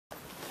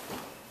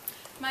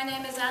My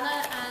name is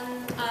Anna,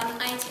 and I'm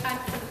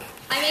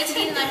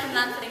 18 and I'm from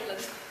Lanford,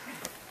 England.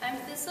 I'm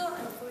Thistle,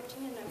 I'm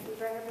 14 and I'm from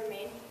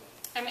Vermont.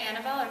 I'm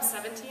Annabelle, I'm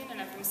 17 and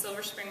I'm from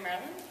Silver Spring,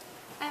 Maryland.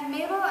 I'm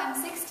Mabel, I'm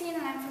 16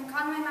 and I'm from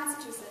Conway,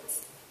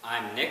 Massachusetts.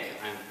 I'm Nick,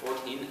 I'm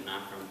 14 and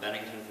I'm from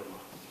Bennington,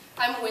 Vermont.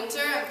 I'm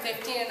Winter, I'm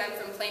 15 and I'm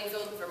from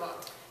Plainfield,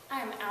 Vermont.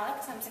 I'm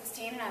Alex, I'm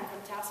 16 and I'm from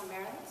Towson,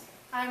 Maryland.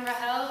 I'm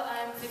Rahel,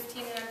 I'm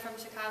 15 and I'm from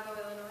Chicago,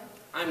 Illinois.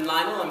 I'm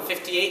Lionel, I'm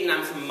 58 and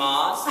I'm from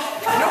Mars.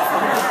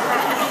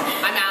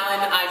 I'm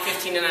Alan, I'm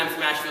 15 and I'm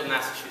from Ashfield,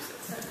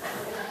 Massachusetts.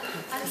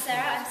 I'm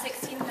Sarah, I'm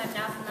 16 and I'm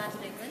now from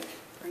Lanford, England.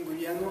 I'm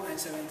Guglielmo, I'm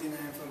 17 and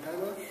I'm from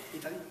Padua,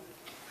 Italy.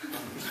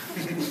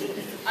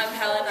 I'm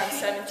Helen, I'm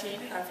 17,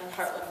 I'm from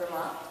Hartland,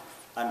 Vermont.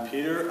 I'm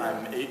Peter,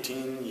 I'm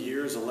 18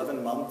 years,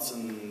 11 months,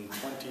 and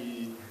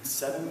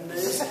 27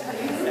 days,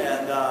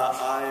 and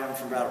I am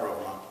from Brattleboro,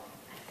 Vermont.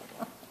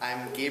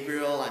 I'm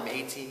Gabriel, I'm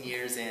 18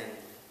 years and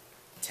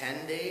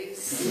 10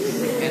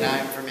 days, and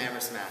I'm from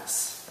Amherst,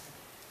 Mass.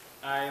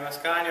 I'm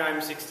Ascanio, I'm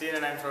 16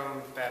 and I'm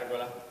from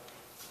Pergola.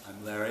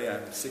 I'm Larry,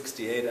 I'm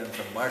 68, I'm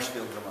from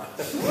Marshfield, Vermont.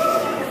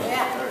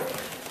 Yeah.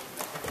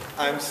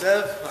 I'm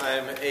Sev,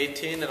 I'm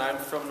 18 and I'm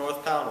from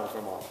North Pownell,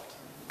 Vermont.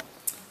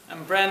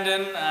 I'm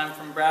Brendan, I'm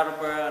from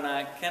Brattleboro, and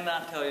I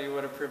cannot tell you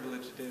what a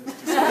privilege it is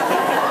to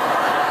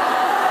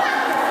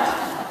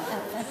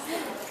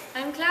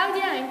I'm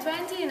Claudia, I'm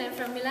 20 and I'm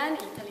from Milan,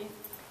 Italy.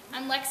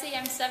 I'm Lexi,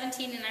 I'm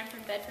 17 and I'm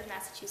from Bedford,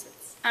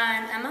 Massachusetts.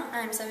 I'm Emma,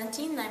 I'm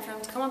 17 and I'm from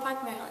Tacoma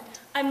Park, Maryland.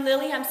 I'm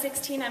Lily, I'm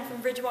 16, I'm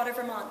from Bridgewater,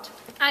 Vermont.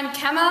 I'm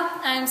Kemma,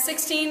 I'm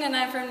 16 and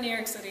I'm from New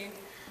York City.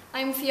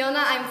 I'm Fiona,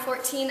 I'm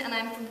 14 and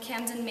I'm from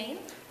Camden, Maine.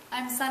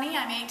 I'm Sunny,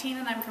 I'm 18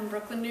 and I'm from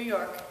Brooklyn, New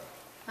York.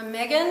 I'm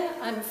Megan,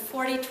 I'm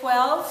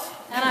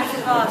 4012 and I'm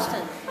from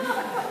Boston.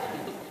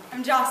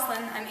 I'm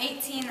Jocelyn, I'm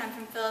 18, I'm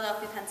from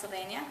Philadelphia,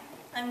 Pennsylvania.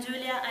 I'm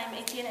Julia, I'm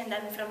 18 and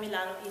I'm from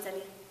Milano,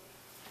 Italy.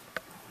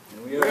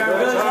 We are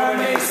Village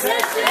Harmony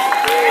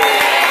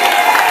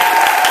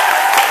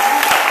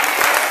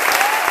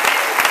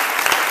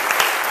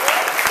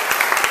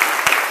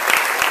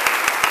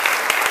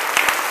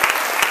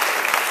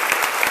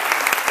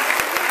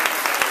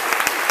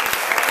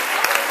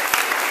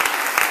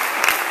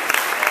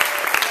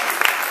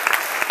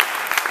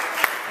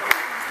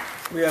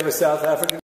We have a South African